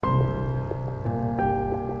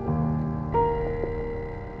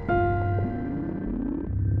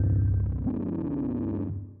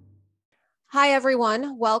Hi,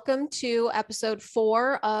 everyone. Welcome to episode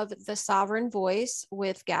 4 of The Sovereign Voice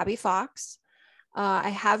with Gabby Fox. I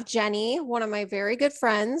have Jenny, one of my very good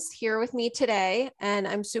friends, here with me today, and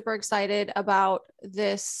I'm super excited about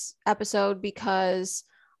this episode because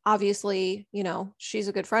obviously, she's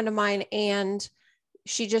a good friend of mine and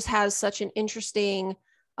she just has such an interesting,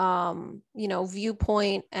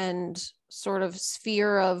 viewpoint and sort of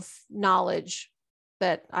sphere of knowledge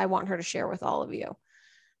that I want her to share with all of you.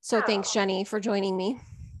 So thanks, Jenny, for joining me.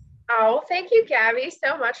 Oh, thank you, Gabby,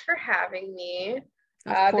 so much for having me.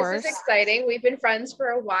 Of course. This is exciting. We've been friends for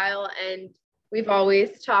a while, and we've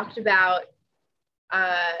always talked about,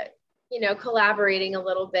 collaborating a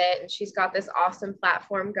little bit. And she's got this awesome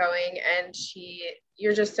platform going, and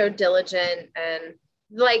you're just so diligent. And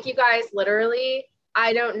like you guys, literally,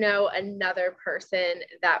 I don't know another person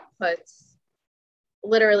that puts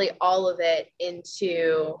literally all of it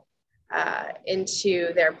into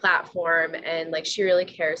their platform, and like she really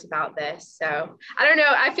cares about this. So I don't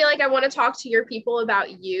know, I feel like I want to talk to your people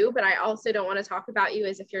about you, but I also don't want to talk about you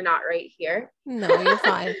as if you're not right here. No, you're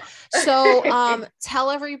fine. So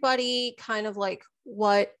tell everybody kind of like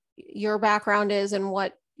what your background is and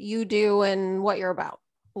what you do and what you're about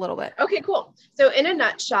a little bit. Okay, cool. So in a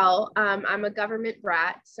nutshell, I'm a government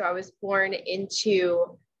brat. So I was born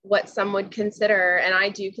into what some would consider, and I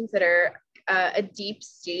do consider, a deep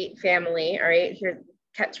state family. All right, here's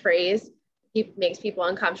catchphrase. He makes people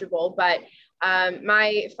uncomfortable, but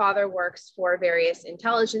my father works for various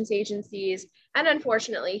intelligence agencies, and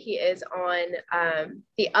unfortunately, he is on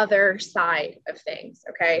the other side of things.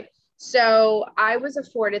 Okay, so I was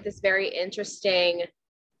afforded this very interesting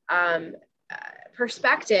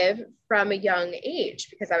perspective from a young age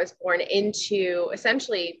because I was born into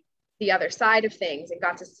essentially the other side of things and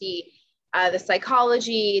got to see the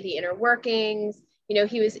psychology, the inner workings.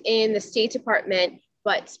 He was in the State Department,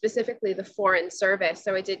 but specifically the Foreign Service.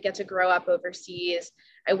 So I did get to grow up overseas.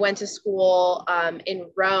 I went to school in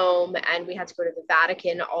Rome, and we had to go to the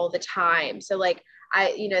Vatican all the time. So like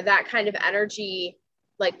that kind of energy,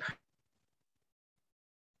 like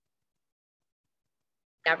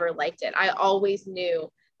never liked it. I always knew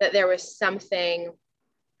that there was something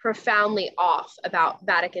profoundly off about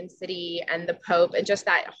Vatican City and the Pope and just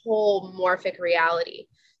that whole morphic reality.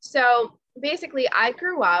 So basically, I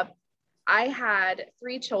grew up, I had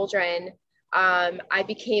 3 children. I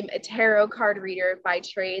became a tarot card reader by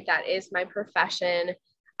trade. That is my profession.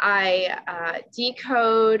 I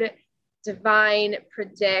decode, divine,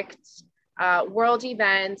 predict world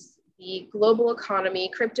events, the global economy,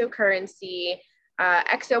 cryptocurrency,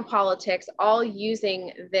 exopolitics, all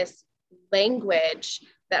using this language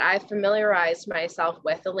that I've familiarized myself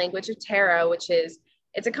with, the language of tarot,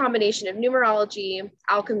 it's a combination of numerology,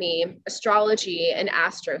 alchemy, astrology, and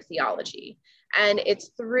astrotheology. And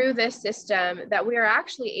it's through this system that we are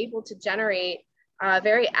actually able to generate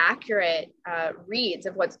very accurate reads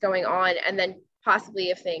of what's going on, and then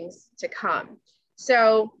possibly of things to come.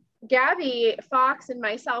 So Gabby Fox and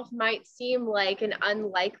myself might seem like an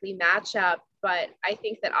unlikely matchup, but I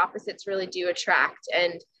think that opposites really do attract.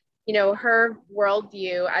 And her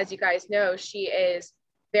worldview, as you guys know, she is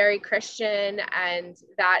very Christian, and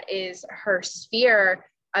that is her sphere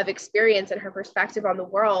of experience and her perspective on the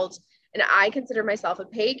world. And I consider myself a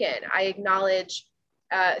pagan. I acknowledge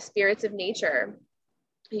spirits of nature.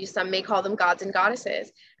 Some may call them gods and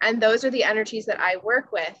goddesses. And those are the energies that I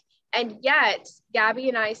work with. And yet, Gabby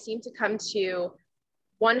and I seem to come to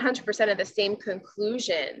 100% of the same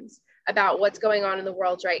conclusions about what's going on in the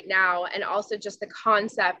world right now, and also just the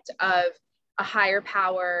concept of a higher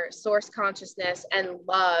power, source consciousness, and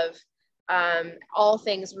love, all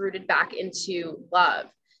things rooted back into love.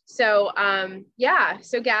 So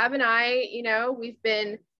so Gab and I, we've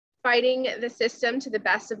been fighting the system to the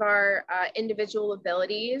best of our individual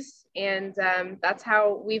abilities, and that's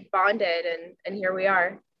how we've bonded, and here we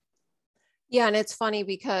are. Yeah, and it's funny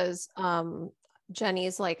because Jenny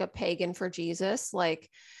is like a pagan for Jesus. Like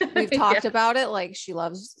we've talked about it, like she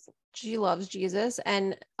loves Jesus.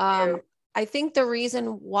 And I think the reason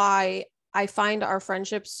why I find our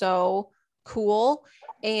friendship so cool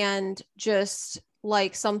and just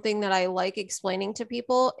like something that I like explaining to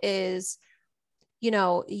people is,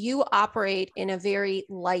 you operate in a very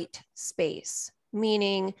light space,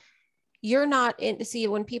 meaning you're not in, see,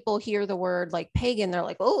 when people hear the word like pagan, they're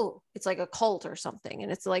like, oh, it's like a cult or something.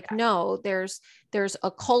 And it's like, no, there's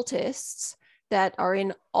occultists that are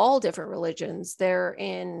in all different religions. They're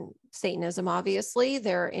in Satanism, obviously.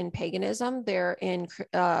 They're in paganism. They're in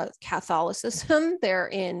Catholicism. They're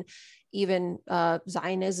in even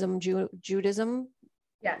Zionism, Judaism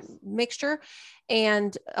mixture.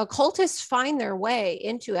 And occultists find their way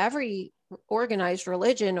into every organized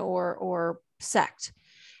religion or sect.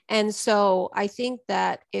 And so I think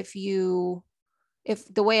that if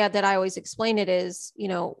the way that I always explain it is,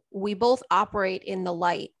 we both operate in the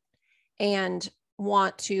light and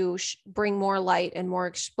want to bring more light and more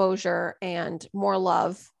exposure and more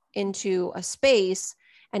love into a space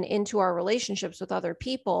and into our relationships with other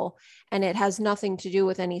people. And it has nothing to do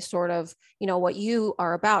with any sort of, what you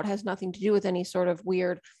are about has nothing to do with any sort of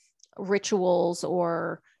weird rituals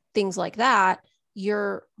or things like that.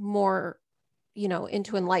 You're more,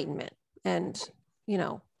 into enlightenment and,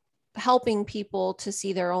 helping people to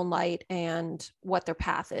see their own light and what their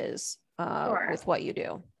path is with what you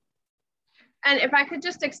do. And if I could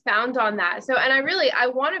just expound on that. So, and I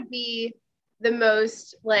want to be the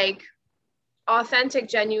most like authentic,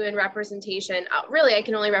 genuine representation. Really, I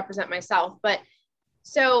can only represent myself. But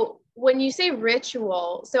so when you say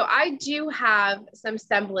ritual, so I do have some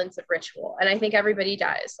semblance of ritual, and I think everybody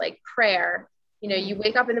does, like prayer. You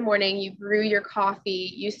wake up in the morning, you brew your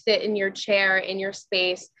coffee, you sit in your chair in your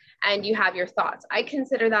space, and you have your thoughts. I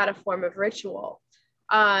consider that a form of ritual.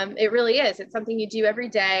 It really is. It's something you do every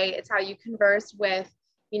day. It's how you converse with,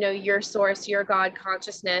 your source, your God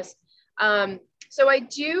consciousness. So I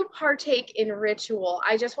do partake in ritual.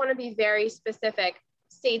 I just want to be very specific.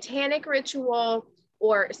 Satanic ritual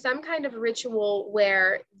or some kind of ritual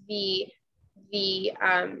where the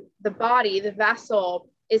body, the vessel,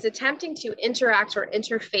 is attempting to interact or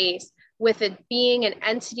interface with a being, an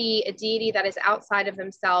entity, a deity that is outside of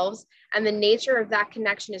themselves. And the nature of that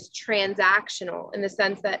connection is transactional in the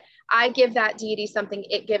sense that I give that deity something,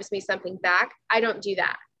 it gives me something back. I don't do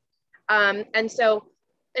that. And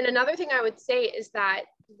another thing I would say is that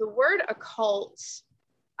the word occult,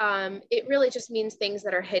 it really just means things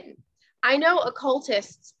that are hidden. I know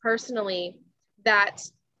occultists personally that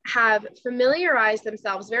have familiarized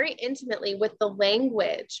themselves very intimately with the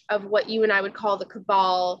language of what you and I would call the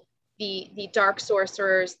cabal, the dark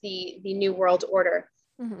sorcerers, the new world order.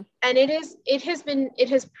 Mm-hmm. And it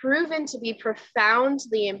has proven to be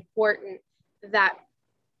profoundly important that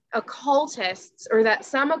occultists, or that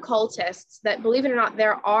some occultists, that believe it or not,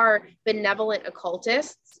 there are benevolent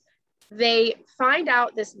occultists, they find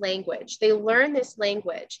out this language, they learn this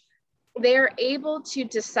language, they're able to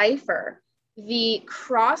decipher the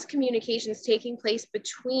cross communications taking place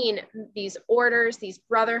between these orders, these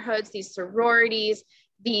brotherhoods, these sororities,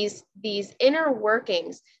 these inner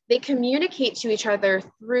workings. They communicate to each other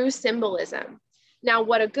through symbolism. Now,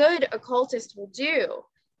 what a good occultist will do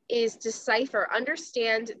is decipher,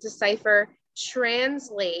 understand, decipher,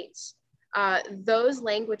 translate those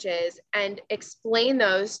languages and explain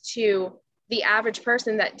those to the average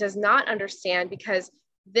person that does not understand, because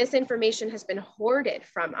this information has been hoarded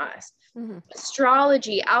from us. Mm-hmm.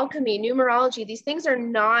 Astrology, alchemy, numerology, these things are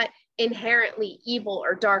not inherently evil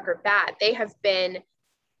or dark or bad. They have been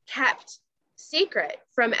kept secret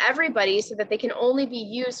from everybody so that they can only be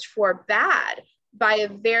used for bad by a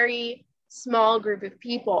very small group of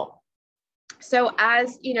people. So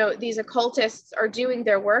as these occultists are doing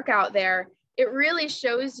their work out there, it really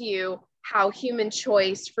shows you how human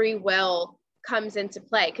choice, free will comes into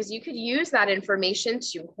play, because you could use that information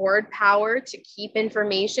to hoard power, to keep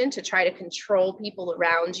information, to try to control people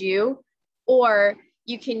around you, or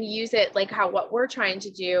you can use it like what we're trying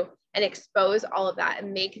to do and expose all of that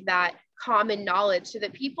and make that common knowledge so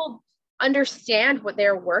that people understand what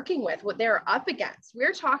they're working with, what they're up against.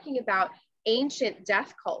 We're talking about ancient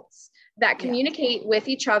death cults that communicate with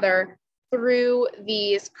each other through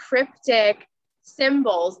these cryptic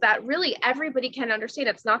symbols that really everybody can understand.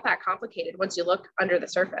 It's not that complicated once you look under the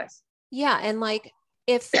surface. Yeah. And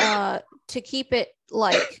if to keep it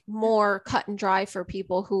more cut and dry for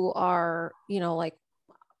people who are,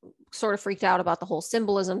 sort of freaked out about the whole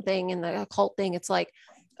symbolism thing and the occult thing, it's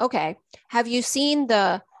okay, have you seen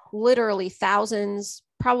the literally thousands,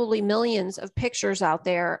 probably millions of pictures out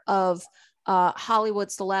there of Hollywood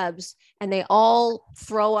celebs, and they all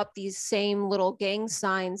throw up these same little gang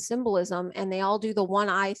sign symbolism, and they all do the one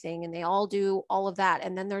eye thing, and they all do all of that.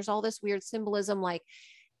 And then there's all this weird symbolism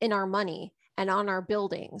in our money and on our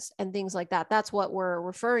buildings and things like that. That's what we're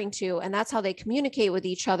referring to. And that's how they communicate with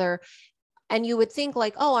each other. And you would think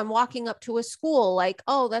oh, I'm walking up to a school,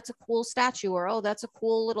 oh, that's a cool statue, or, oh, that's a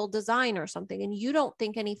cool little design or something. And you don't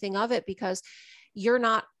think anything of it because you're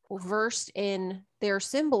not versed in their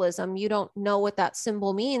symbolism. You don't know what that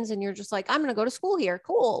symbol means. And you're just I'm going to go to school here.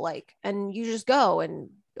 Cool. And you just go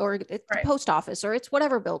or it's the post office, or it's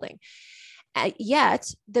whatever building.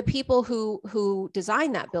 Yet the people who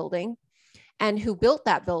designed that building and who built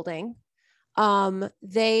that building,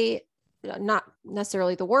 they, not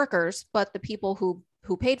necessarily the workers, but the people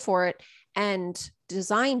who paid for it and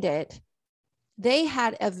designed it, they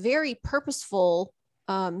had a very purposeful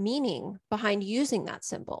meaning behind using that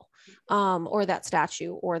symbol, or that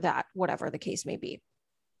statue, or that whatever the case may be.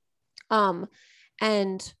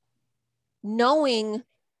 And knowing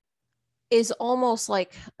is almost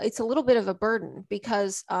like, it's a little bit of a burden,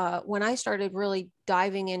 because when I started really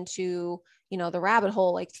diving into, the rabbit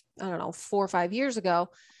hole, like, I don't know, 4 or 5 years ago,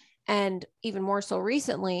 and even more so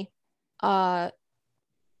recently,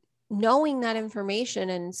 knowing that information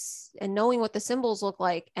and knowing what the symbols look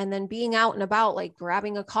like, and then being out and about, like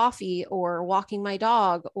grabbing a coffee or walking my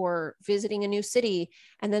dog or visiting a new city,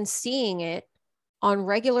 and then seeing it on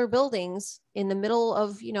regular buildings in the middle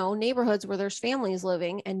of, neighborhoods where there's families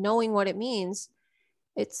living, and knowing what it means,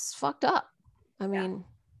 it's fucked up. I mean,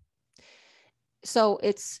 so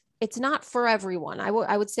it's not for everyone. I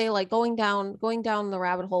would say, like, going down the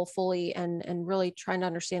rabbit hole fully and really trying to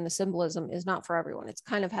understand the symbolism is not for everyone. It's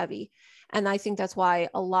kind of heavy. And I think that's why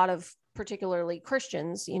a lot of, particularly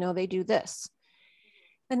Christians, they do this.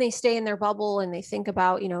 And they stay in their bubble, and they think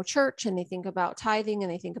about, church, and they think about tithing,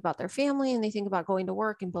 and they think about their family, and they think about going to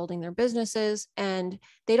work and building their businesses. And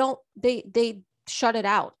they shut it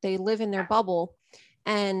out. They live in their bubble,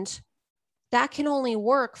 and that can only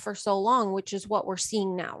work for so long, which is what we're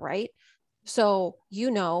seeing now. Right. So,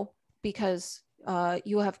 because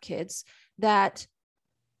you have kids, that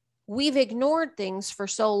we've ignored things for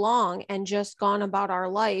so long and just gone about our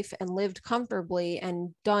life and lived comfortably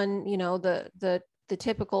and done, the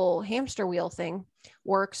typical hamster wheel thing,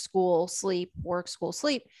 work, school, sleep, work, school,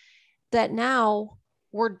 sleep, that now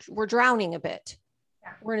we're drowning a bit.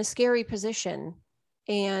 Yeah. We're in a scary position,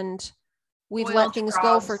 and we've let things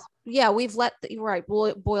go for, we've let,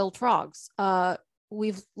 boiled frogs.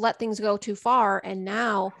 We've let things go too far. And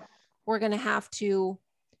now we're going to have to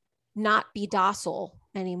not be docile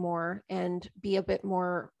anymore and be a bit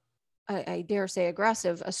more, I dare say,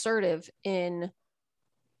 aggressive, assertive in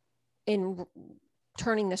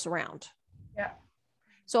turning this around. Yeah.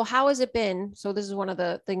 So how has it been? So this is one of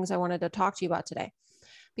the things I wanted to talk to you about today,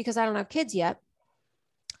 because I don't have kids yet.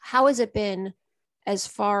 How has it been as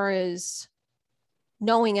far as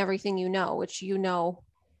knowing everything, which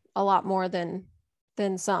a lot more than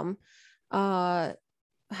some? How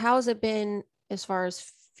has it been as far as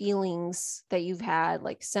feelings that you've had,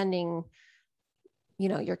 like sending,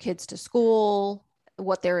 your kids to school,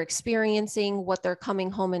 what they're experiencing, what they're coming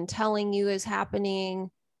home and telling you is happening?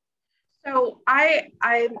 So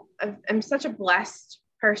I'm such a blessed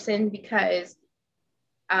person, because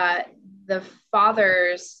the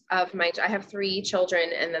fathers of I have 3 children,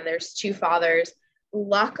 and then there's 2 fathers.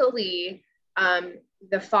 Luckily,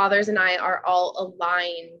 the fathers and I are all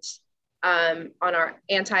aligned on our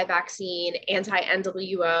anti-vaccine,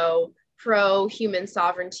 anti-NWO, pro-human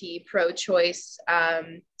sovereignty, pro-choice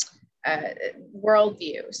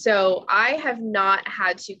worldview. So I have not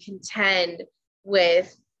had to contend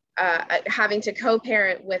with having to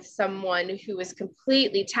co-parent with someone who is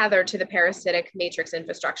completely tethered to the parasitic matrix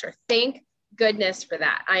infrastructure. Thank goodness for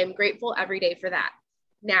that. I am grateful every day for that.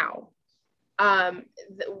 Now,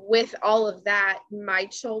 with all of that, my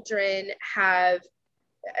children have,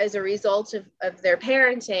 as a result of their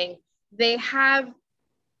parenting, they have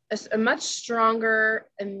a much stronger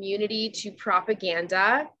immunity to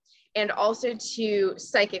propaganda and also to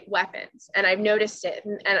psychic weapons. And I've noticed it.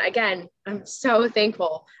 And again, I'm so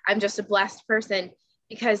thankful. I'm just a blessed person,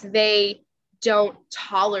 because they don't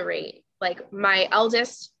tolerate, like my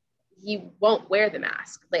eldest, he won't wear the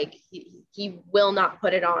mask. Like he will not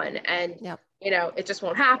put it on. And, it just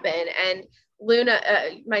won't happen. And Luna,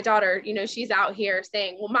 my daughter, she's out here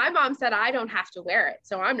saying, well, my mom said I don't have to wear it,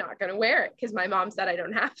 so I'm not going to wear it because my mom said I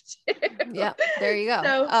don't have to. Yeah, there you go.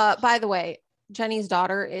 So, by the way, Jenny's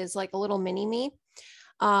daughter is like a little mini me.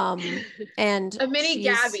 And a mini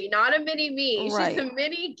Gabby, not a mini me. Right. She's a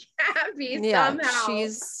mini Gabby somehow.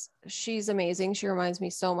 She's amazing. She reminds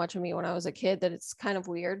me so much of me when I was a kid that it's kind of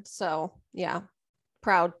weird. So yeah,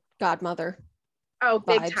 proud godmother. Oh,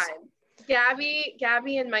 big vibes. Time.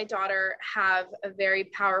 Gabby and my daughter have a very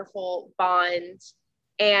powerful bond,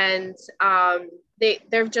 and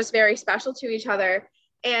they're just very special to each other.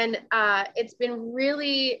 And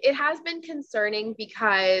it has been concerning,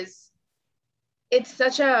 because it's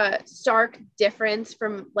such a stark difference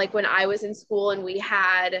from like when I was in school, and we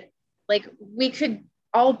could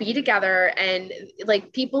all be together, and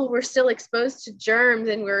like people were still exposed to germs,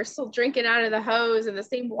 and we were still drinking out of the hose and the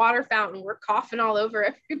same water fountain. We're coughing all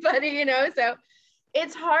over everybody, so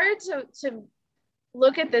it's hard to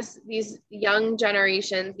look at these young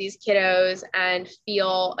generations, these kiddos, and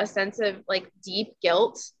feel a sense of like deep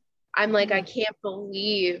guilt. I'm like, I can't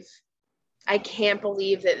believe I can't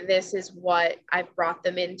believe that this is what I've brought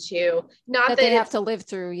them into. Not that that they have it's, to live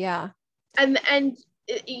through. Yeah. and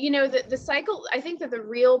you know, the cycle, I think that the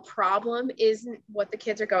real problem isn't what the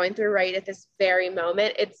kids are going through right at this very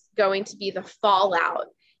moment. It's going to be the fallout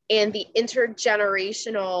and the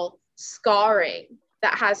intergenerational scarring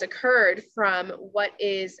that has occurred from what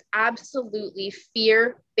is absolutely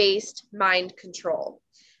fear-based mind control.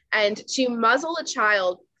 And to muzzle a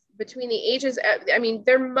child between the ages, I mean,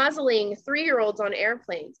 they're muzzling 3-year-olds on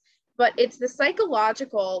airplanes, but it's the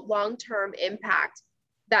psychological long-term impact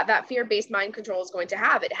that fear-based mind control is going to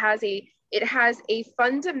have. It has a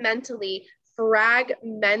fundamentally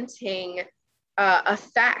fragmenting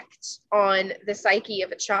effect on the psyche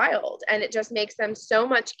of a child, and it just makes them so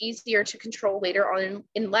much easier to control later on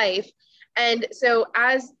in life. And so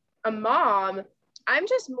as a mom, I'm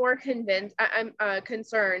just more convinced, I'm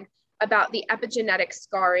concerned about the epigenetic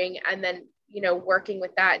scarring, and then, you know, working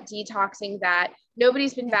with that, detoxing that.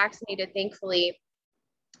 Nobody's been vaccinated, thankfully.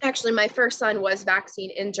 Actually, my first son was vaccine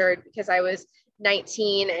injured because I was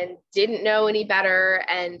 19 and didn't know any better.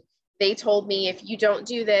 And they told me, if you don't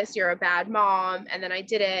do this, you're a bad mom. And then I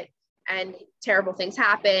did it and terrible things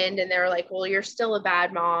happened. And they were like, well, you're still a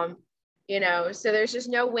bad mom, you know? So there's just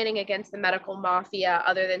no winning against the medical mafia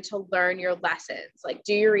other than to learn your lessons. Like,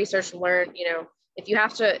 do your research, learn, you know, if you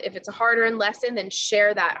have to, if it's a hard-earned lesson, then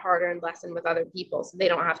share that hard-earned lesson with other people so they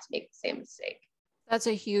don't have to make the same mistake. That's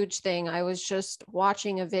a huge thing. I was just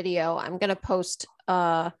watching a video. I'm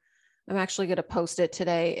actually going to post it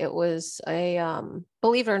today. It was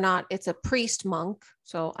believe it or not, it's a priest monk.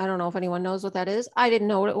 So I don't know if anyone knows what that is. I didn't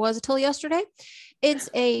know what it was until yesterday. It's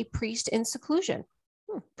a priest in seclusion.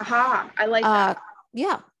 Aha, I like that.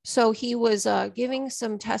 Yeah. So he was giving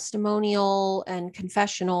some testimonial and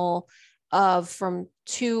confessional from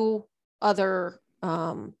 2 other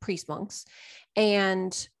priest monks.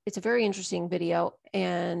 And it's a very interesting video.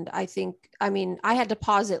 And I had to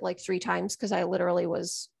pause it like 3 times because I literally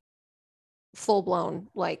was full blown,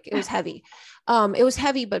 like it was heavy. It was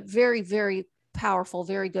heavy, but very, very powerful,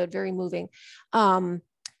 very good, very moving.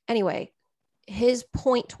 Anyway, his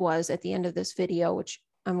point was at the end of this video, which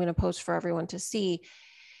I'm going to post for everyone to see,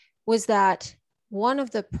 was that one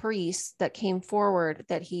of the priests that came forward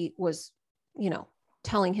that he was, you know,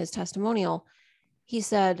 telling his testimonial, he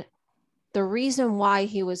said, the reason why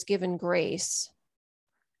he was given grace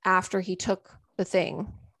after he took the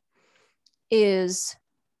thing is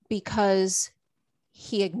because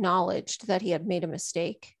he acknowledged that he had made a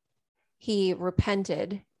mistake. He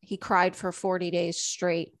repented. He cried for 40 days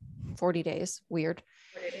straight. 40 days, weird.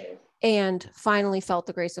 40 days. And finally felt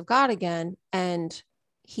the grace of God again. And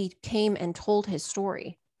he came and told his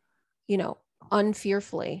story, you know,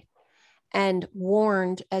 unfearfully, and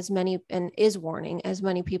warned as many, and is warning as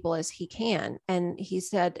many people as he can. And he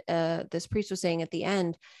said, this priest was saying at the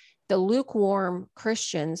end, the lukewarm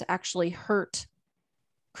Christians actually hurt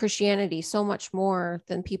Christianity so much more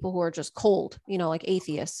than people who are just cold, you know, like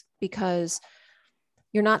atheists, because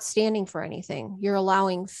you're not standing for anything. You're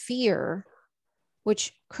allowing fear,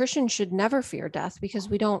 which Christians should never fear death because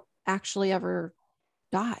we don't actually ever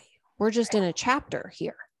die. We're just in a chapter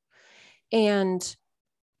here. And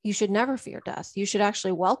you should never fear death. You should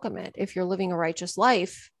actually welcome it. If you're living a righteous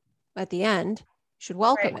life at the end, you should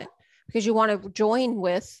welcome it because you want to join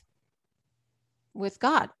with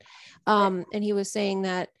God. And he was saying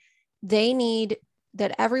that they need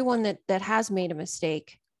that everyone that has made a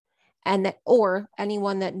mistake, and that, or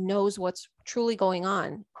anyone that knows what's truly going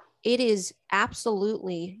on, it is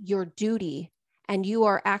absolutely your duty, and you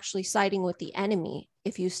are actually siding with the enemy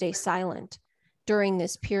if you stay silent during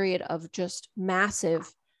this period of just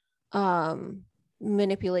massive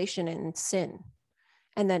manipulation and sin.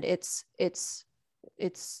 And that it's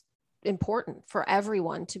important for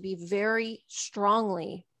everyone to be very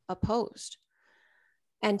strongly opposed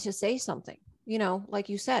and to say something, you know, like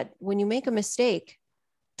you said, when you make a mistake,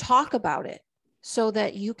 talk about it so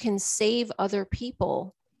that you can save other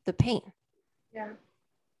people the pain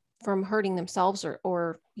from hurting themselves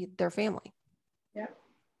or their family.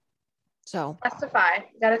 So testify.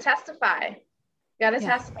 You gotta testify.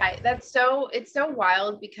 Testify. It's so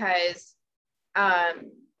wild because I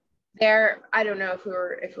don't know if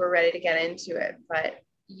we're ready to get into it, but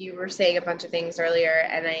you were saying a bunch of things earlier,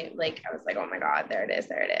 and I was like, oh my God, there it is.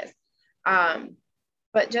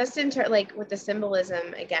 But just like with the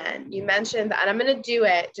symbolism again, you mentioned that, and I'm going to do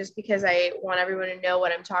it just because I want everyone to know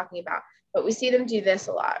what I'm talking about, but we see them do this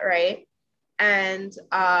a lot, right? And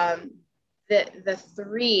the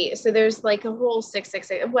 3, so there's like a whole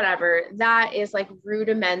 666, whatever, that is like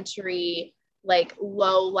rudimentary, like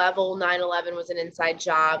low level 9/11 was an inside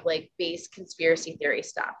job, like base conspiracy theory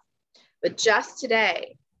stuff. But just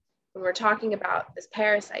today, when we're talking about this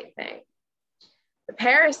parasite thing, the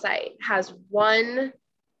parasite has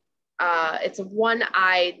it's a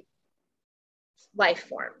one-eyed life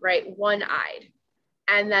form, right? One-eyed.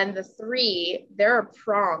 And then the three, there are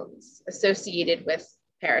prongs associated with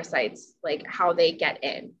parasites, like how they get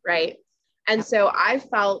in, right? And so I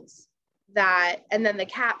felt that, and then the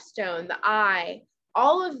capstone, the eye,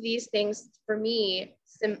 all of these things for me,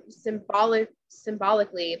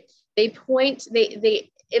 symbolically, they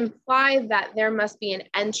imply that there must be an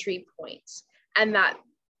entry point, and that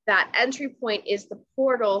entry point is the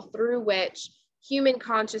portal through which human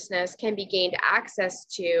consciousness can be gained access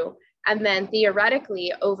to, and then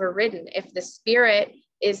theoretically overridden. If the spirit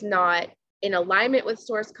is not in alignment with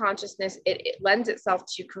source consciousness, it lends itself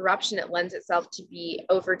to corruption. It lends itself to be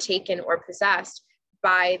overtaken or possessed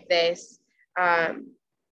by this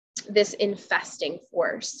this infesting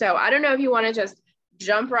force. So I don't know if you want to just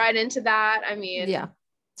jump right into that. I mean, yeah.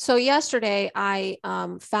 So yesterday I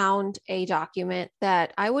found a document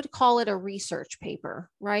that I would call it a research paper,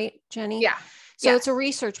 right, Jenny? Yeah. So It's a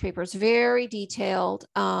research paper. It's very detailed.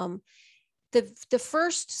 The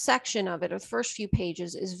first section of it, or the first few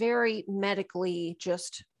pages, is very medically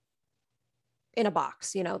just in a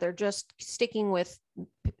box. You know, they're just sticking with,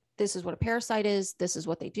 this is what a parasite is, this is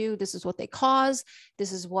what they do, this is what they cause,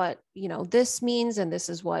 this is what, you know, this means, and this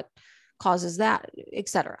is what causes that,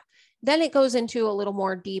 etc. Then it goes into a little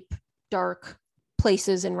more deep, dark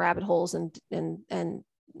places and rabbit holes and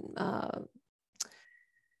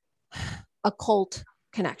occult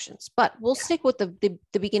connections. But we'll stick with the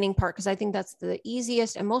beginning part, because I think that's the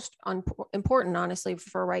easiest and most important, honestly,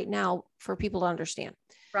 for right now, for people to understand.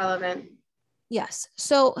 Relevant. Yes.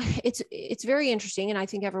 So it's very interesting, and I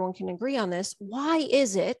think everyone can agree on this. Why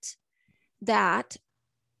is it that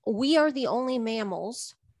we are the only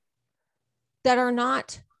mammals that are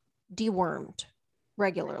not dewormed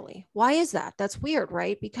regularly? Why is that? That's weird,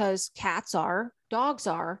 right? Because cats are, dogs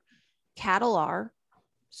are, cattle are,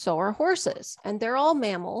 so are horses, and they're all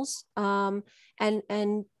mammals. You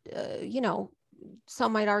know,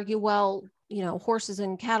 some might argue, well, you know, horses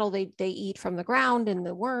and cattle, they eat from the ground and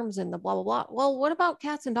the worms and the blah, blah, blah. Well, what about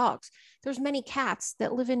cats and dogs? There's many cats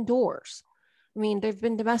that live indoors. I mean, they've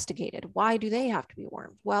been domesticated. Why do they have to be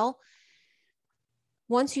wormed? Well,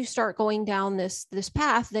 once you start going down this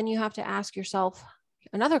path, then you have to ask yourself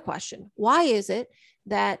another question. Why is it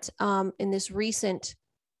that in this recent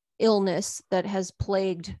illness that has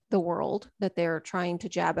plagued the world, that they're trying to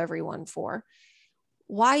jab everyone for,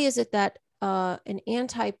 why is it that an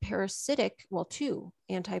anti-parasitic, well, two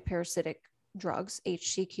anti-parasitic drugs,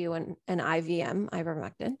 HCQ and IVM,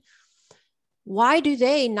 ivermectin, why do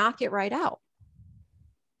they knock it right out?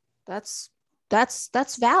 That's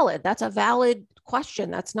valid. That's a valid question.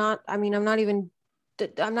 That's not, I mean, I'm not even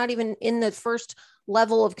in the first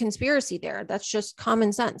level of conspiracy there. That's just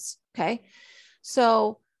common sense. Okay.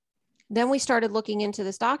 So then we started looking into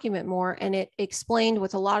this document more, and it explained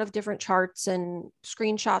with a lot of different charts and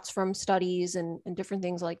screenshots from studies and different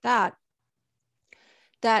things like that,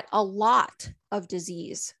 that a lot of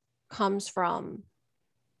disease comes from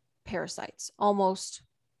parasites, most.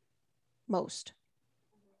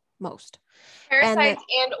 Parasites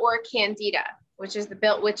and or candida, which is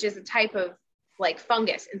a type of like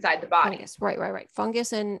fungus inside the body. Fungus, right.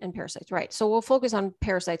 Fungus and parasites, right. So we'll focus on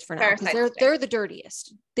parasites for now, because they're the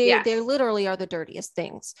dirtiest. They literally are the dirtiest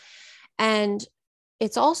things. And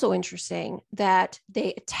it's also interesting that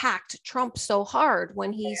they attacked Trump so hard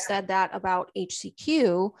when he said that about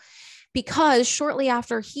HCQ, because shortly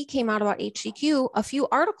after he came out about HCQ, a few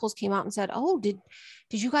articles came out and said, oh, did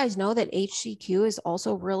you guys know that HCQ is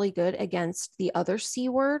also really good against the other C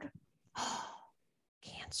word?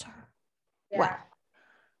 Cancer. Yeah. Well,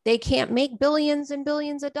 they can't make billions and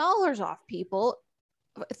billions of dollars off people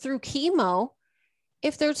through chemo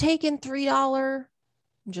if they're taking $3, I'm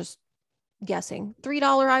just guessing, $3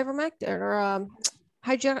 ivermectin or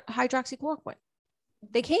hydroxychloroquine.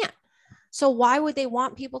 They can't. So why would they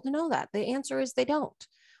want people to know that? The answer is they don't.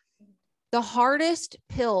 The hardest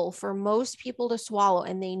pill for most people to swallow,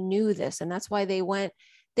 and they knew this, and that's why they went,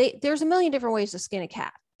 there's a million different ways to skin a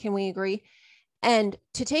cat. Can we agree? And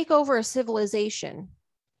to take over a civilization,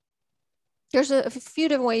 there's a few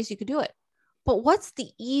different ways you could do it. But what's the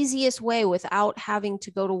easiest way without having to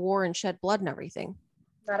go to war and shed blood and everything?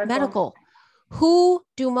 Medical. Who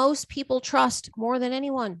do most people trust more than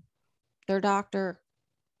anyone? Their doctor.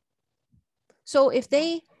 So if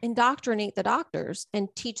they indoctrinate the doctors and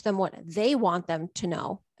teach them what they want them to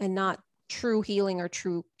know and not true healing or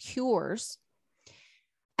true cures,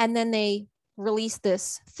 and then they release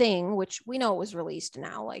this thing, which we know it was released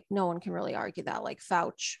now, like no one can really argue that, like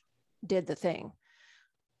Fauci did the thing.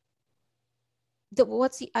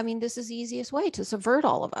 This is the easiest way to subvert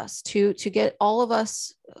all of us, to get all of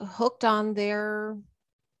us hooked on their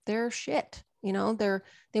shit.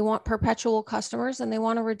 They want perpetual customers, and they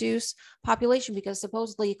want to reduce population because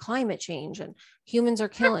supposedly climate change and humans are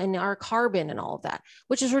killing our carbon and all of that,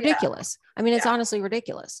 which is ridiculous. It's honestly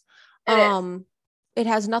ridiculous. It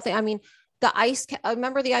has nothing. The ice,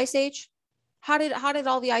 remember the ice age? How did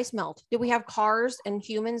all the ice melt? Did we have cars and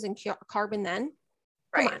humans and carbon then?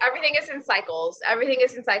 Right. Everything is in cycles.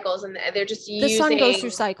 And they're just using. The sun goes through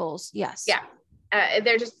cycles. Yes. Yeah.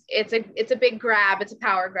 It's a big grab. It's a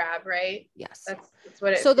power grab, right? Yes. That's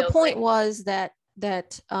what it So the point like. was that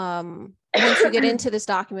once you get into this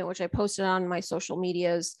document, which I posted on my social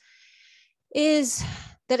medias, is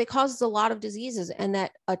that it causes a lot of diseases, and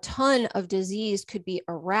that a ton of disease could be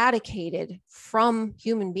eradicated from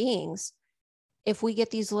human beings if we get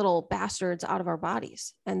these little bastards out of our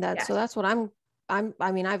bodies. And so that's what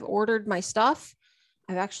I've ordered my stuff.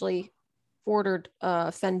 I've actually ordered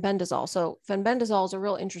fenbendazole. So fenbendazole is a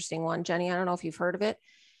real interesting one, Jenny. I don't know if you've heard of it,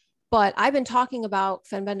 but I've been talking about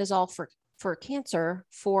fenbendazole for cancer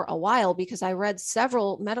for a while because I read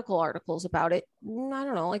several medical articles about it. I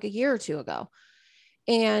don't know, like a year or two ago.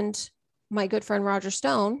 And my good friend Roger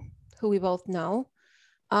Stone, who we both know,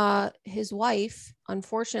 his wife,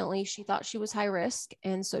 unfortunately, she thought she was high risk,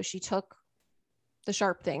 and so she took the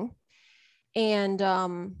sharp thing. And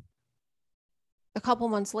a couple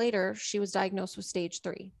months later, she was diagnosed with stage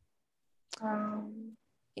 3.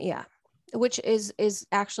 Yeah, which is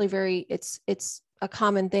actually it's a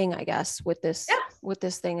common thing, I guess, with this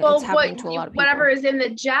thing. Well, it's happening to a lot of people. Whatever is in the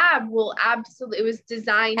jab will absolutely. It was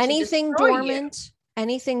designed anything to dormant. You.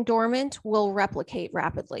 Anything dormant will replicate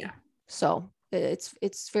rapidly. Yeah. So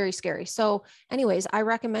it's very scary. So, anyways, I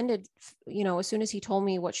recommended, as soon as he told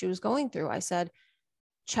me what she was going through, I said,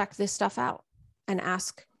 check this stuff out and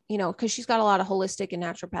ask. Because she's got a lot of holistic and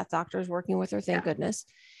naturopath doctors working with her, thank goodness.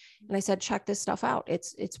 And I said, check this stuff out.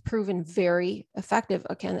 It's proven very effective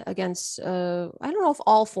against, I don't know if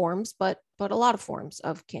all forms, but a lot of forms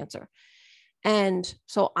of cancer. And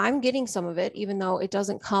so I'm getting some of it, even though it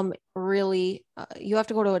doesn't come really, you have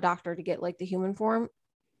to go to a doctor to get like the human form.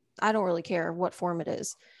 I don't really care what form it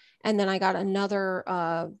is. And then I got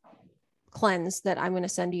another cleanse that I'm going to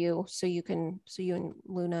send you so you and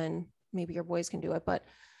Luna and maybe your boys can do it. But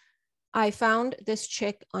I found this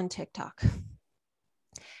chick on TikTok,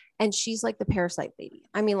 and she's like the parasite lady.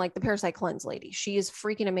 Like the parasite cleanse lady. She is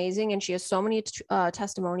freaking amazing. And she has so many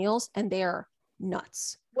testimonials, and they are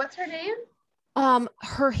nuts. What's her name?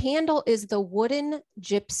 Her handle is the Wooden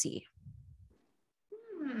Gypsy.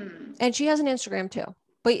 And she has an Instagram too.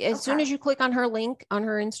 But as soon as you click on her link on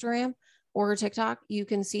her Instagram or her TikTok, you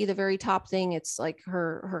can see the very top thing. It's like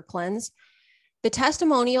her cleanse. The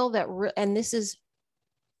testimonial and this is,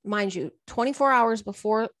 mind you, 24 hours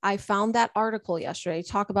before I found that article yesterday,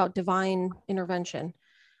 talk about divine intervention.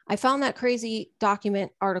 I found that crazy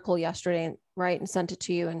document article yesterday, right, and sent it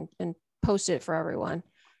to you and posted it for everyone.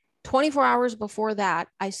 24 hours before that,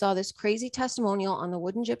 I saw this crazy testimonial on the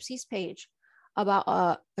Wooden Gypsies page about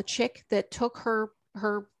a chick that took her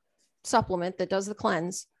supplement that does the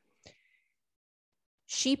cleanse.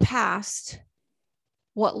 She passed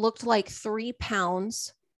what looked like 3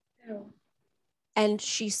 pounds. Ew. And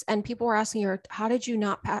people were asking her, how did you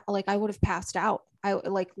not pass? Like, I would have passed out.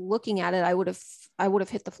 Looking at it, I would have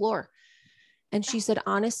hit the floor. And she said,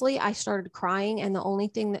 honestly, I started crying. And the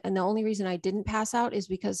only reason I didn't pass out is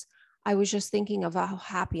because I was just thinking of how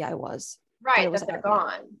happy I was. Right. That they're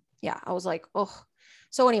gone. Yeah. I was like, oh,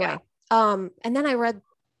 so anyway, and then I read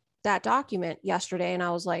that document yesterday and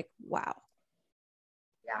I was like, wow.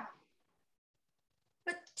 Yeah.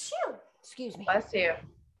 But excuse me. Bless you.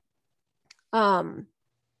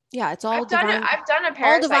 Yeah, it's all I've done a parasite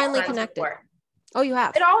all divinely connected. Before. Oh, you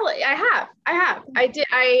have? I have. I did.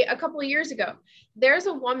 A couple of years ago. There's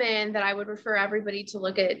a woman that I would refer everybody to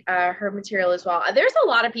look at her material as well. There's a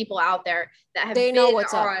lot of people out there that have they know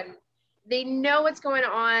what's up. They know what's going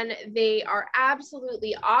on. They are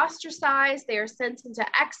absolutely ostracized. They are sent into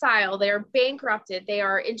exile. They are bankrupted. They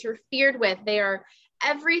are interfered with. They are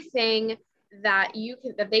everything that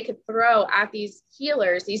they could throw at these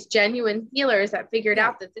healers, these genuine healers that figured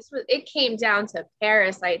out that it came down to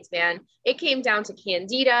parasites, man. It came down to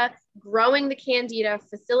candida, growing the candida,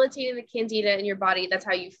 facilitating the candida in your body. That's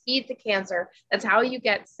how you feed the cancer. That's how you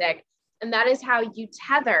get sick. And that is how you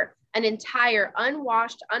tether an entire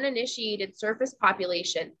unwashed, uninitiated surface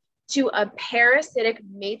population to a parasitic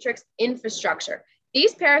matrix infrastructure.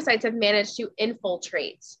 These parasites have managed to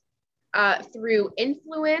infiltrate through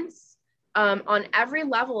influence, on every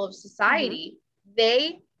level of society.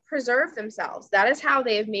 They preserve themselves. That is how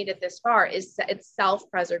they have made it this far, is it's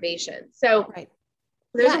self-preservation. So Right.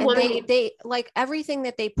 there's Yeah, a woman and they like everything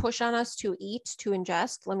that they push on us to eat, to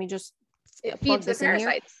ingest. Let me just it plug feeds the this in here.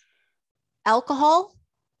 parasites. Alcohol,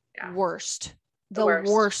 Yeah. worst. The The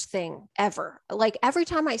worst. worst thing ever. Like every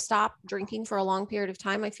time I stop drinking for a long period of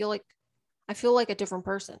time, I feel like a different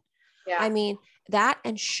person. Yeah. I mean, that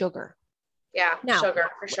and sugar. Yeah, Now,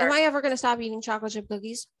 sugar for sure. am I ever going to stop eating chocolate chip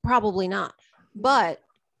cookies? Probably not. But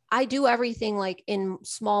I do everything like in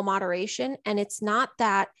small moderation, and it's not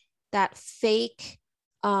that fake.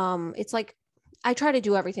 It's like I try to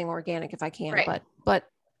do everything organic if I can, Right. but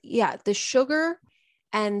yeah, the sugar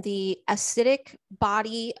and the acidic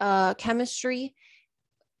body chemistry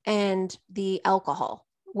and the alcohol.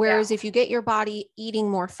 Whereas if you get your body eating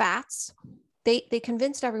more fats, they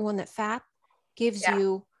convinced everyone that fat gives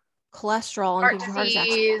you cholesterol and heart gives you heart attacks.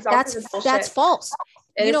 disease, all kinds of That's bullshit. false.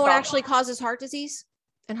 It You know is what false. actually causes heart disease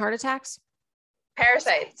and heart attacks?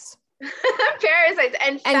 Parasites. Parasites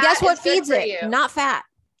and fat guess what is good feeds for it? you. Not fat.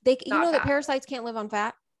 You Not know that fat. parasites can't live on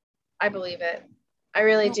fat. I believe it. I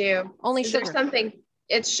really do. Only There's sugar. something.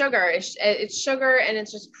 It's sugar. It's sugar, and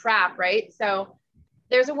it's just crap, right? So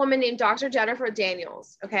there's a woman named Dr. Jennifer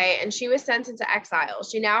Daniels, okay, and she was sent into exile.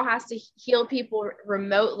 She now has to heal people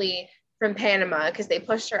remotely from Panama because they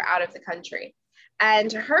pushed her out of the country.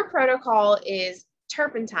 And her protocol is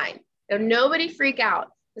turpentine. Now, nobody freak out,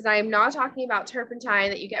 because I am not talking about turpentine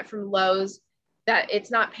that you get from Lowe's, that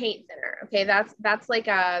it's not paint thinner, okay? That's like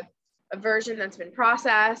a version that's been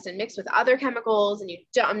processed and mixed with other chemicals, and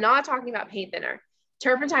I'm not talking about paint thinner.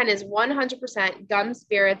 Turpentine is 100% gum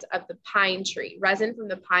spirits of the pine tree, resin from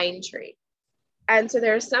the pine tree. And so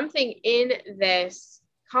there's something in this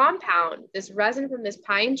compound, this resin from this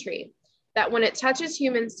pine tree, that when it touches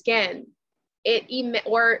human skin,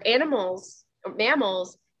 or animals or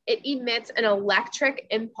mammals, it emits an electric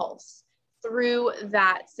impulse through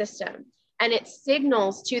that system. And it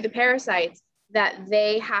signals to the parasites that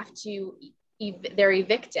they have to, they're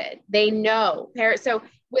evicted. They know. So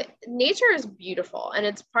nature is beautiful, and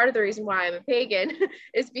it's part of the reason why I'm a pagan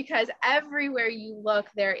is because everywhere you look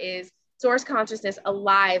there is source consciousness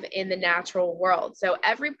alive in the natural world. So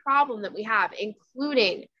every problem that we have,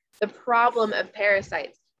 including the problem of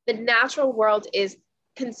parasites, the natural world is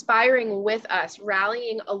conspiring with us,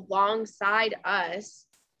 rallying alongside us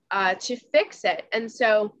to fix it. And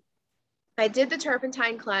so I did the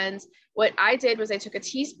turpentine cleanse. What I did was I took a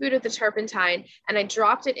teaspoon of the turpentine and I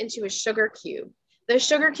dropped it into a sugar cube. The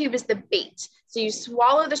sugar cube is the bait. So you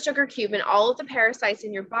swallow the sugar cube and all of the parasites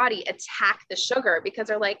in your body attack the sugar because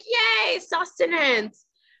they're like, yay, sustenance.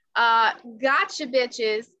 Gotcha,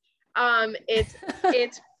 bitches.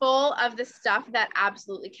 It's full of the stuff that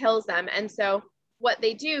absolutely kills them. And so what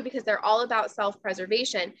they do, because they're all about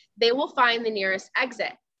self-preservation, they will find the nearest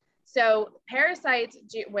exit. So parasites,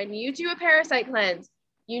 when you do a parasite cleanse,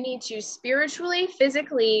 you need to spiritually,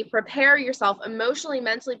 physically prepare yourself, emotionally,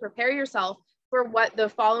 mentally prepare yourself for what the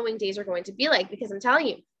following days are going to be like. Because I'm telling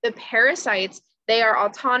you, the parasites, they are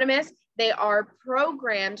autonomous. They are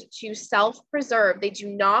programmed to self-preserve. They do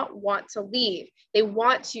not want to leave. They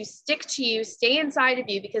want to stick to you, stay inside of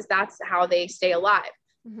you, because that's how they stay alive.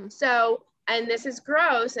 Mm-hmm. So, and this is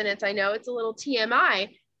gross, and I know it's a little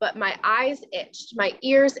TMI, but my eyes itched, my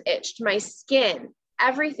ears itched, my skin,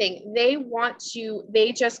 everything.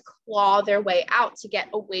 They just claw their way out to get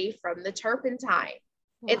away from the turpentine.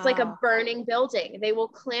 Wow. It's like a burning building. They will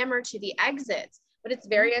clamor to the exits, but it's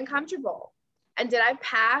very uncomfortable. And did I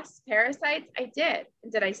pass parasites? I did.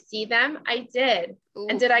 And did I see them? I did. Ooh.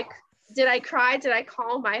 And did I cry? Did I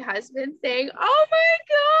call my husband saying, oh my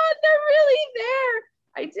God, they're really there?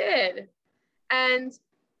 I did. And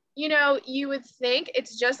you would think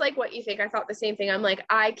it's just like what you think. I thought the same thing. I'm like,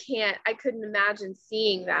 I couldn't imagine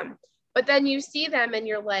seeing them. But then you see them and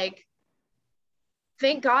you're like,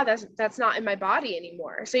 thank God that's not in my body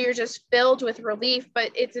anymore. So you're just filled with relief.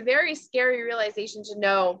 But it's a very scary realization to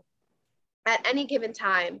know at any given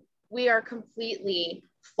time, we are completely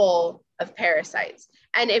full of parasites.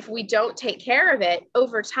 And if we don't take care of it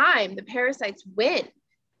over time, the parasites win,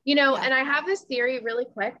 And I have this theory really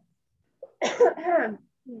quick.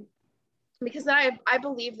 Because I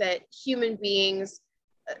believe that human beings,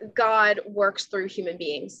 God works through human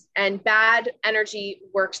beings, and bad energy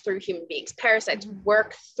works through human beings. Parasites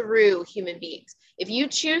work through human beings. If you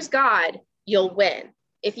choose God, you'll win.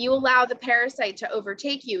 If you allow the parasite to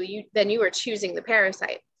overtake you, then you are choosing the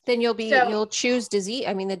parasite. Then you'll choose disease.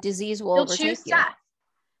 I mean, the disease will overtake you. Death.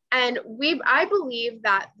 And I believe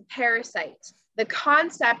that the parasite, the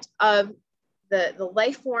concept of the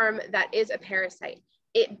life form that is a parasite,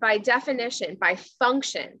 it by definition, by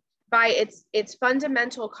function, by its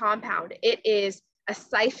fundamental compound, it is a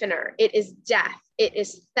siphoner, it is death, it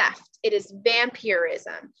is theft, it is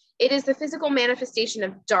vampirism, it is the physical manifestation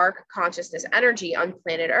of dark consciousness energy on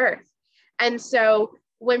planet Earth. And so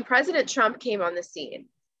when President Trump came on the scene,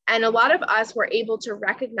 and a lot of us were able to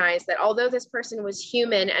recognize that although this person was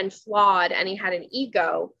human and flawed and he had an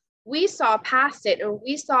ego, we saw past it and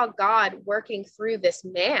we saw God working through this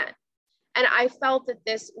man. And I felt that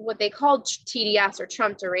this, what they called TDS or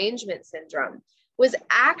Trump derangement syndrome, was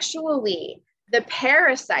actually the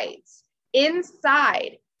parasites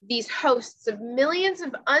inside these hosts of millions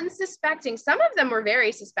of unsuspecting, some of them were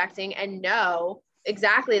very suspecting and know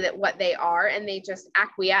exactly that what they are, and they just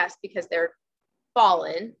acquiesce because they're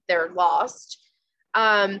fallen, they're lost.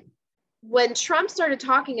 When Trump started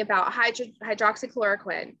talking about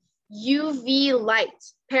hydroxychloroquine, UV light,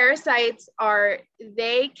 parasites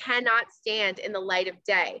they cannot stand in the light of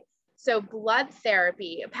day. So blood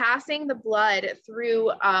therapy, passing the blood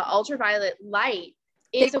through ultraviolet light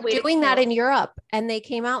is a way doing that in Europe, and they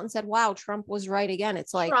came out and said, wow, Trump was right again.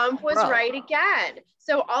 It's like Trump was right again.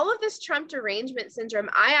 So all of this Trump derangement syndrome,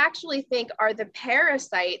 I actually think are the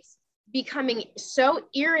parasites becoming so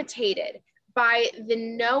irritated by the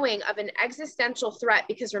knowing of an existential threat,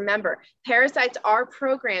 because remember, parasites are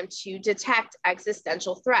programmed to detect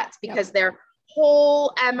existential threats because their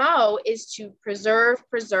whole MO is to preserve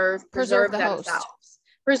the themselves.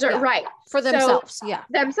 Host. Right. For themselves. So,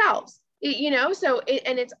 themselves. So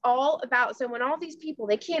it's all about, so when all these people,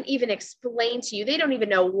 they can't even explain to you, they don't even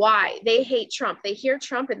know why they hate Trump. They hear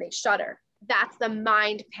Trump and they shudder. That's the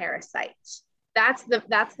mind parasite. That's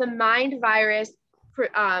the mind virus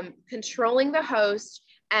controlling the host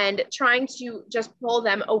and trying to just pull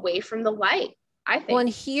them away from the light, I think. Well, and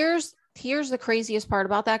here's the craziest part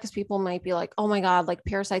about that, because people might be like, oh my God, like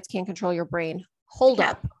parasites can't control your brain. Hold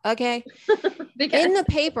up. Okay. In the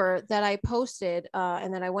paper that I posted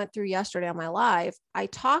and that I went through yesterday on my live, I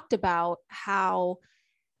talked about how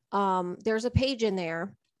there's a page in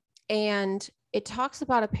there and it talks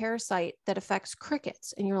about a parasite that affects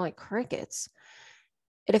crickets. And you're like, crickets?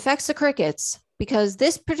 It affects the crickets because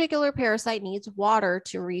this particular parasite needs water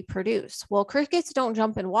to reproduce. Well, crickets don't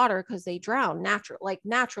jump in water because they drown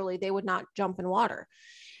naturally they would not jump in water.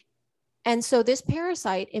 And so this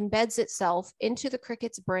parasite embeds itself into the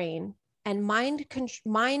cricket's brain and mind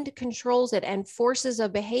controls it and forces a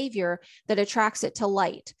behavior that attracts it to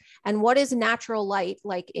light. And what is natural light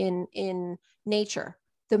like in nature?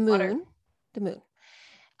 The moon.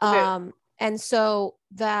 And so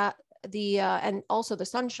that and also the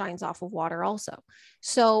sun shines off of water also.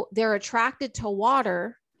 So they're attracted to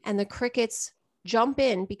water, and the crickets jump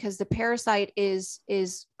in because the parasite is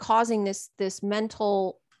causing this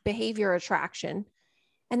mental behavior attraction,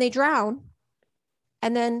 and they drown.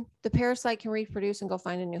 And then the parasite can reproduce and go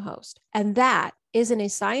find a new host. And that is in a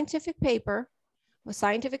scientific paper, a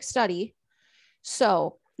scientific study.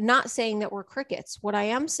 So not saying that we're crickets. What I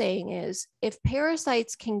am saying is if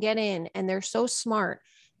parasites can get in and they're so smart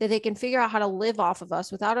that they can figure out how to live off of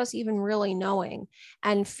us without us even really knowing,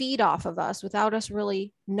 and feed off of us without us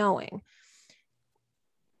really knowing,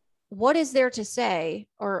 what is there to say,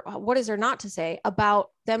 or what is there not to say about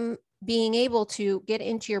them being able to get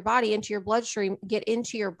into your body, into your bloodstream, get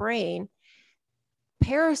into your brain?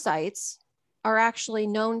 Parasites are actually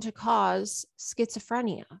known to cause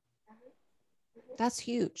schizophrenia. That's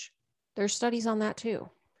huge. There's studies on that too.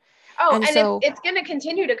 Oh, and so it's going to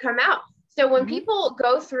continue to come out. So when people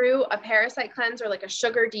go through a parasite cleanse or like a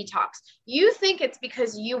sugar detox, you think it's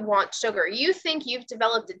because you want sugar. You think you've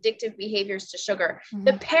developed addictive behaviors to sugar.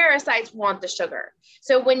 The parasites want the sugar.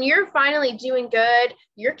 So when you're finally doing good,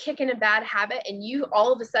 you're kicking a bad habit, and you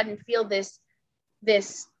all of a sudden feel this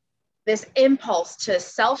impulse to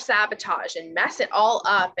self-sabotage and mess it all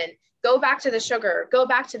up and go back to the sugar, go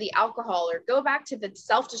back to the alcohol, or go back to the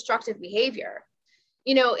self-destructive behavior.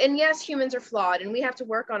 And yes, humans are flawed and we have to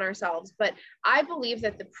work on ourselves, but I believe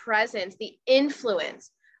that the presence, the influence,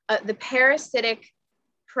 the parasitic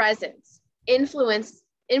presence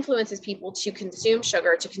influences people to consume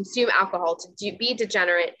sugar, to consume alcohol, to be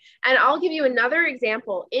degenerate. And I'll give you another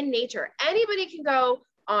example in nature. Anybody can go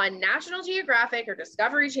on National Geographic or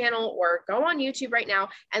Discovery Channel or go on YouTube right now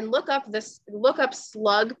and look up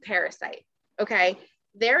slug parasite. Okay.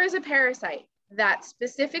 There is a parasite that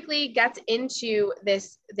specifically gets into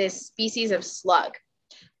this species of slug,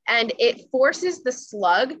 and it forces the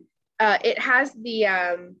slug. It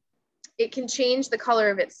can change the color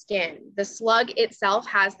of its skin. The slug itself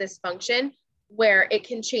has this function where it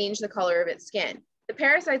can change the color of its skin. The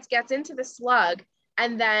parasite gets into the slug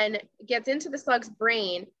and then gets into the slug's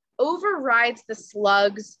brain, overrides the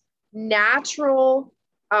slug's natural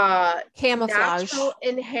camouflage, natural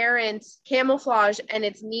inherent camouflage and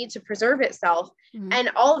its need to preserve itself. Mm-hmm.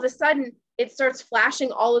 And all of a sudden it starts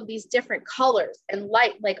flashing all of these different colors and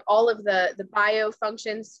light, like all of the bio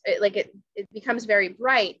functions, it becomes very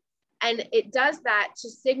bright. And it does that to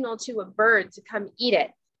signal to a bird to come eat it.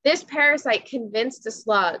 This parasite convinced a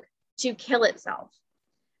slug to kill itself.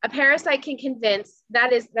 A parasite can convince,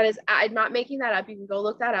 that is, I'm not making that up. You can go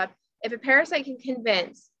look that up. If a parasite can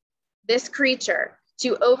convince this creature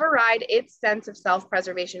to override its sense of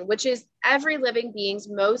self-preservation, which is every living being's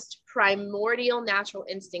most primordial natural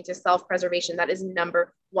instinct is self-preservation. That is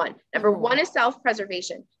number one. Number one is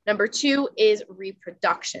self-preservation. Number two is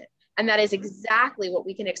reproduction. And that is exactly what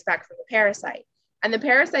we can expect from the parasite. And the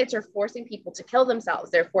parasites are forcing people to kill themselves.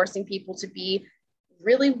 They're forcing people to be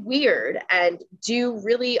really weird and do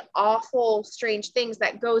really awful, strange things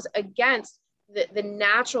that goes against the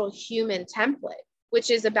natural human template, which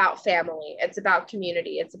is about family. It's about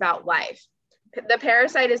community. It's about life. The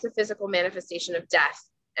parasite is the physical manifestation of death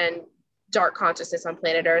and dark consciousness on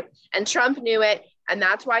planet Earth. And Trump knew it. And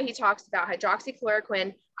that's why he talks about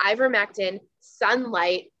hydroxychloroquine, ivermectin,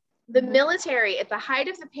 sunlight. The military, at the height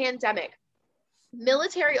of the pandemic,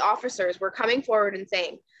 military officers were coming forward and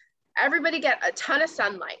saying, everybody get a ton of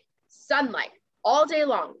sunlight all day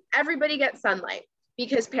long. Everybody get sunlight,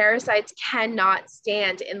 because parasites cannot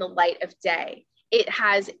stand in the light of day. It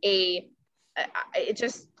has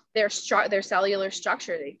their cellular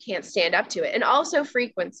structure, they can't stand up to it. And also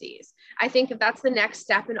frequencies. I think that that's the next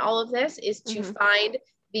step in all of this, is to find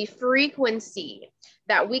the frequency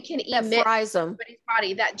that we can emit from somebody's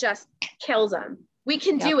body that just kills them. We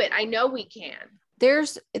can do it. I know we can.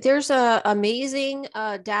 There's a amazing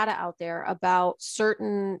data out there about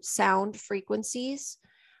certain sound frequencies.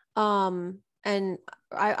 And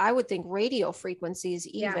I would think radio frequencies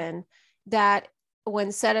even, that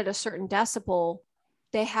when set at a certain decibel,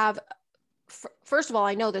 they have, first of all,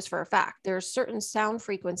 I know this for a fact, there's certain sound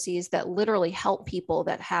frequencies that literally help people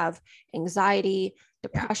that have anxiety,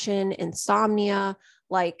 depression, insomnia,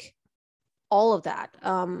 like all of that.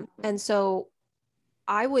 And so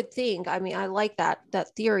I would think, I mean, I like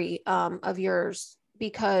that theory of yours,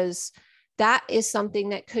 because that is something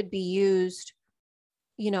that could be used,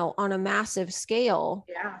 on a massive scale,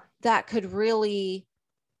 that could really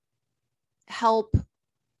help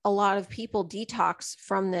a lot of people detox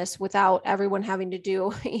from this without everyone having to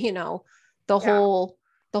do, the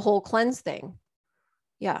whole cleanse thing.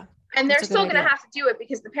 Yeah. And they're still going to have to do it,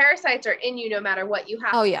 because the parasites are in you no matter what. You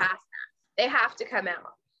have to pass them. They have to come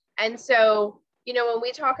out. And so, when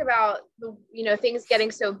we talk about things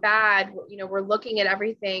getting so bad, we're looking at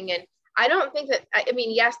everything. And I don't think that,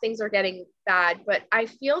 yes, things are getting bad, but I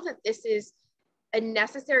feel that this is a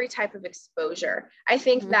necessary type of exposure. I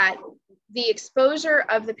think that the exposure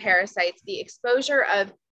of the parasites, the exposure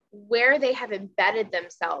of where they have embedded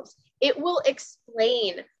themselves, it will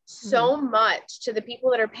explain so much to the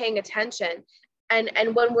people that are paying attention. And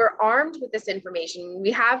when we're armed with this information,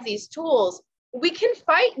 we have these tools, we can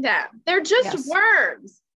fight them. They're just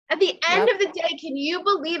worms. At the end of the day, can you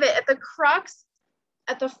believe it? At the crux,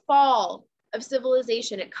 at the fall of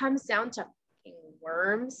civilization, it comes down to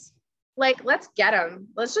worms. Like, let's get them.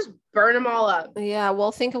 Let's just burn them all up. Yeah.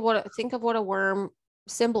 Well, think of what a worm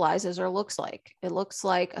symbolizes or looks like. It looks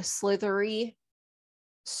like a slithery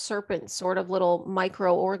serpent sort of little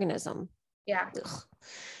microorganism. Yeah.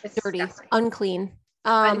 Dirty, disgusting. Unclean.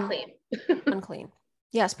 Unclean.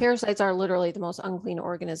 Yes, parasites are literally the most unclean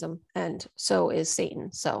organism, and so is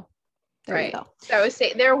Satan. So there you go. So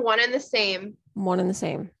they're one and the same. One and the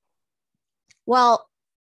same. Well,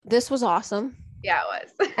 this was awesome. Yeah, it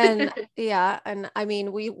was. And I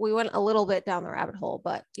mean, we went a little bit down the rabbit hole,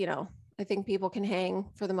 but I think people can hang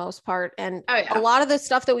for the most part. And a lot of the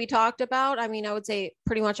stuff that we talked about, I mean, I would say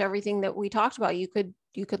pretty much everything that we talked about, you could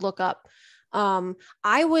look up. I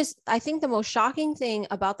think the most shocking thing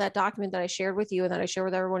about that document that I shared with you and that I shared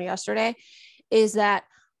with everyone yesterday is that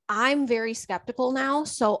I'm very skeptical now.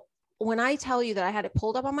 So when I tell you that I had it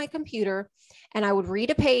pulled up on my computer and I would read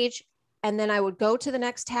a page and then I would go to the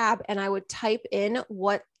next tab and I would type in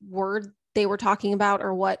what word they were talking about,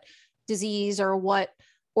 or what disease or what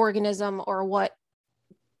organism or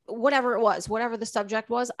whatever it was, whatever the subject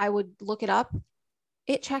was, I would look it up.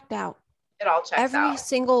 It checked out. It all checked out. Every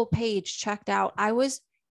single page checked out. I was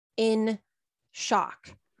in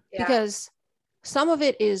shock because some of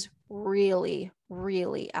it is really,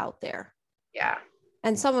 really out there. Yeah.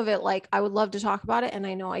 And some of it, like, I would love to talk about it, and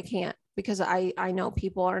I know I can't, because I know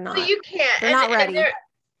people are not. So you can't. They're not ready.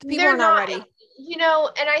 People are not ready.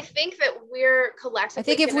 And I think that we're collectively.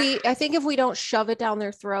 I think if we don't shove it down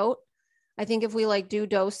their throat, I think if we like do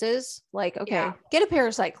doses, like, okay, get a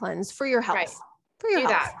parasite cleanse for your health, for your health.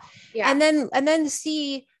 That. Yeah. And then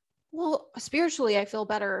see, well, spiritually, I feel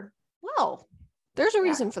better. Well, there's a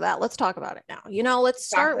reason for that. Let's talk about it now. You know, let's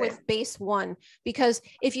start with base one, because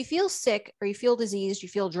if you feel sick or you feel diseased, you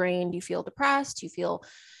feel drained, you feel depressed, you feel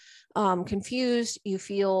confused, you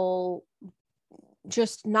feel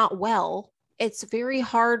just not well, it's very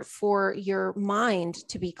hard for your mind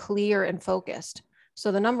to be clear and focused. So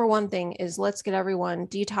the number one thing is, let's get everyone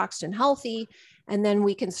detoxed and healthy. And then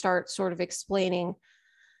we can start sort of explaining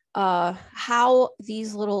how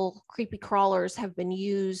these little creepy crawlers have been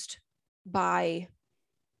used by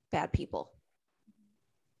bad people.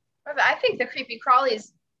 I think the creepy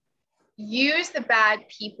crawlies use the bad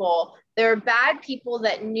people. There are bad people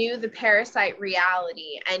that knew the parasite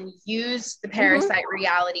reality and used the parasite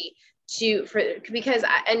reality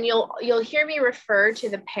and you'll hear me refer to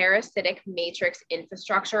the parasitic matrix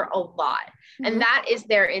infrastructure a lot. And that is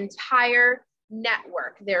their entire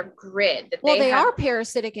network, their grid. That they are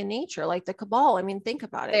parasitic in nature, like the cabal. I mean, think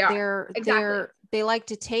about it. They like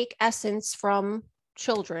to take essence from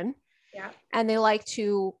children, and they like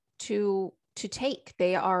to take.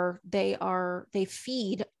 They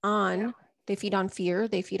feed on fear,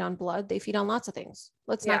 they feed on blood, they feed on lots of things.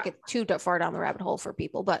 Let's not get too far down the rabbit hole for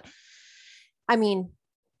people, but I mean,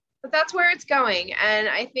 but that's where it's going. And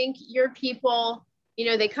I think your people, you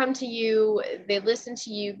know, they come to you, they listen to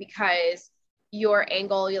you because your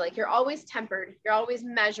angle, you're always tempered, you're always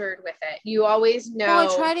measured with it, you always know.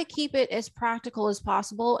 Well, I try to keep it as practical as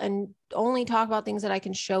possible and only talk about things that I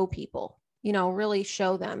can show people, you know, really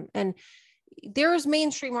show them. And there's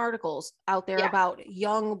mainstream articles out there about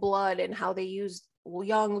young blood and how they use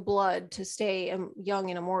young blood to stay young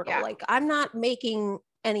and immortal. Like, I'm not making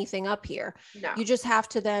anything up here. No. You just have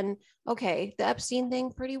to then, okay, the Epstein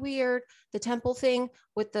thing, pretty weird. The temple thing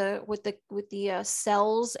with the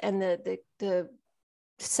cells and the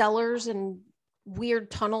cellars and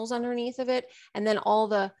weird tunnels underneath of it, and then all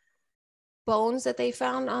the bones that they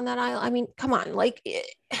found on that island. I mean, come on, like,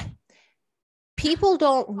 people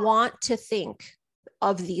don't want to think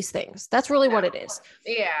of these things. That's really what it is.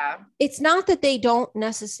 Yeah. It's not that they don't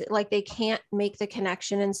necessarily, like, they can't make the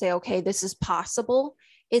connection and say, okay, this is possible.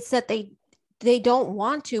 It's that they don't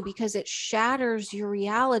want to, because it shatters your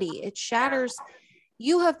reality. It shatters.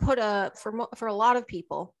 You have put for a lot of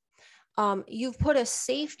people, you've put a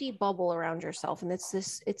safety bubble around yourself, and it's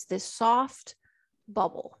this soft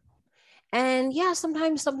bubble. And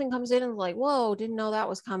sometimes something comes in and like, whoa, didn't know that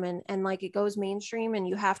was coming. And like, it goes mainstream and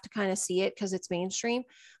you have to kind of see it because it's mainstream.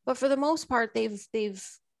 But for the most part, they've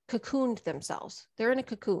cocooned themselves. They're in a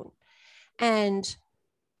cocoon and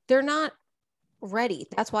they're not ready.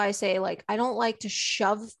 That's why I say, like, I don't like to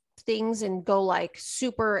shove things and go like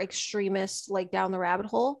super extremist, like down the rabbit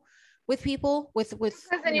hole with people with, because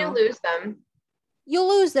then you lose them. You'll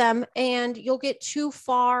lose them and you'll get too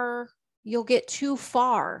far.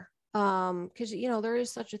 Because, you know, there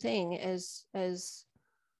is such a thing as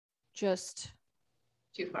just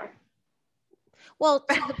too far. Well,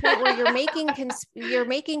 to the point where you're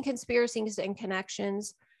making conspiracies and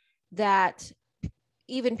connections that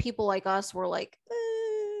even people like us were like,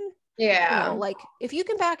 you know, like, if you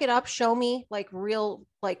can back it up, show me like real,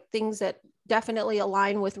 like, things that definitely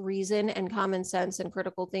align with reason and common sense and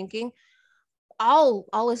critical thinking, I'll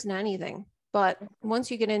listen to anything. But once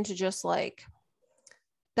you get into just like,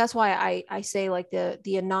 that's why I say, like,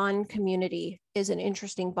 the Anon community is an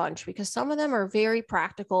interesting bunch, because some of them are very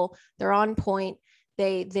practical. They're on point.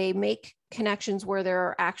 They make connections where there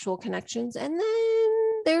are actual connections. And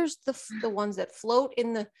then there's the ones that float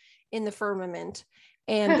in the firmament,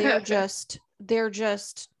 and they're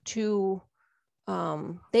just too,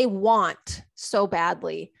 they want so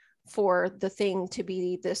badly for the thing to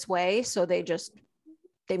be this way. So they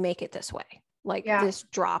make it this way, like this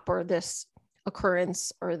drop or this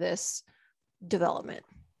occurrence or this development.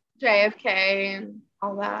 JFK and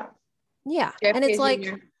all that. Yeah. JFK and it's Jr.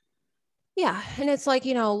 like, yeah. And it's like,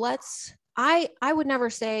 you know, I would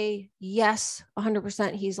never say yes,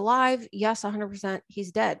 100% he's alive. Yes, 100%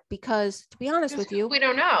 he's dead. Because to be honest with you, we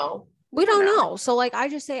don't know. We don't know. So like, I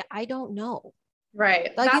just say, I don't know.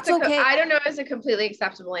 Right. Like, it's okay. I don't know is a completely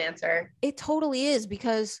acceptable answer. It totally is,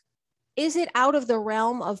 because is it out of the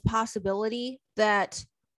realm of possibility that,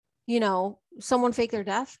 you know, someone fake their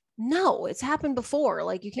death? No, it's happened before.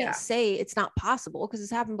 Like, you can't say it's not possible, because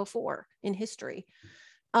it's happened before in history.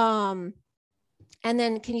 And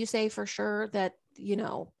then can you say for sure that, you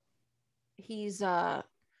know, he's dead?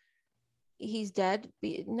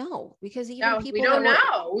 No, because even people we don't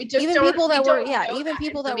know. We just even don't, people that were even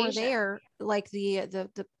people that were there, like the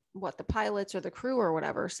the pilots or the crew or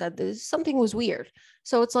whatever said that something was weird.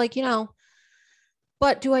 So it's like,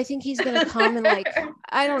 but do I think he's going to come and like,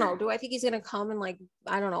 I don't know. Do I think he's going to come and like,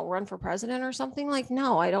 I don't know, run for president or something? Like,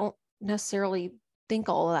 no, I don't necessarily think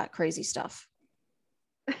all of that crazy stuff.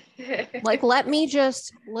 Like,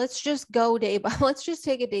 let's just go let's just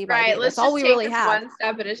take it day by day. That's all we really have. One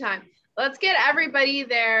step at a time. Let's get everybody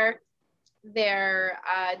their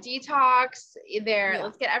detox,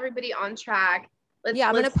 let's get everybody on track. I'm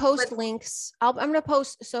going to post links. I'm going to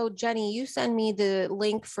post. So Jenny, you send me the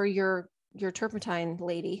link for your turpentine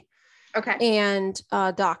lady. Okay. And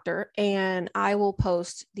doctor, and I will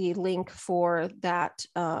post the link for that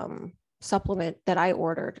supplement that I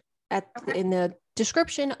ordered in the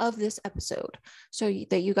description of this episode so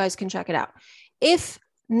that you guys can check it out. If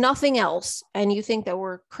nothing else, and you think that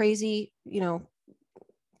we're crazy,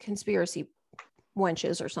 conspiracy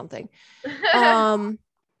wenches or something,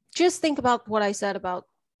 just think about what I said about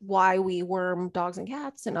why we worm dogs and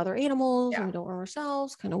cats and other animals and we don't worm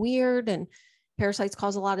ourselves. Kind of weird. And parasites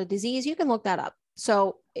cause a lot of disease. You can look that up.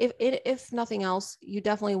 So if nothing else, you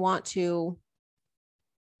definitely want to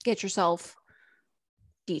get yourself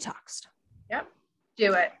detoxed. Yep.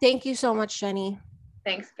 Do it. Thank you so much, Jenny.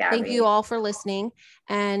 Thanks, Gabby. Thank you all for listening.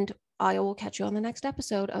 And I will catch you on the next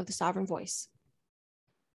episode of The Sovereign Voice.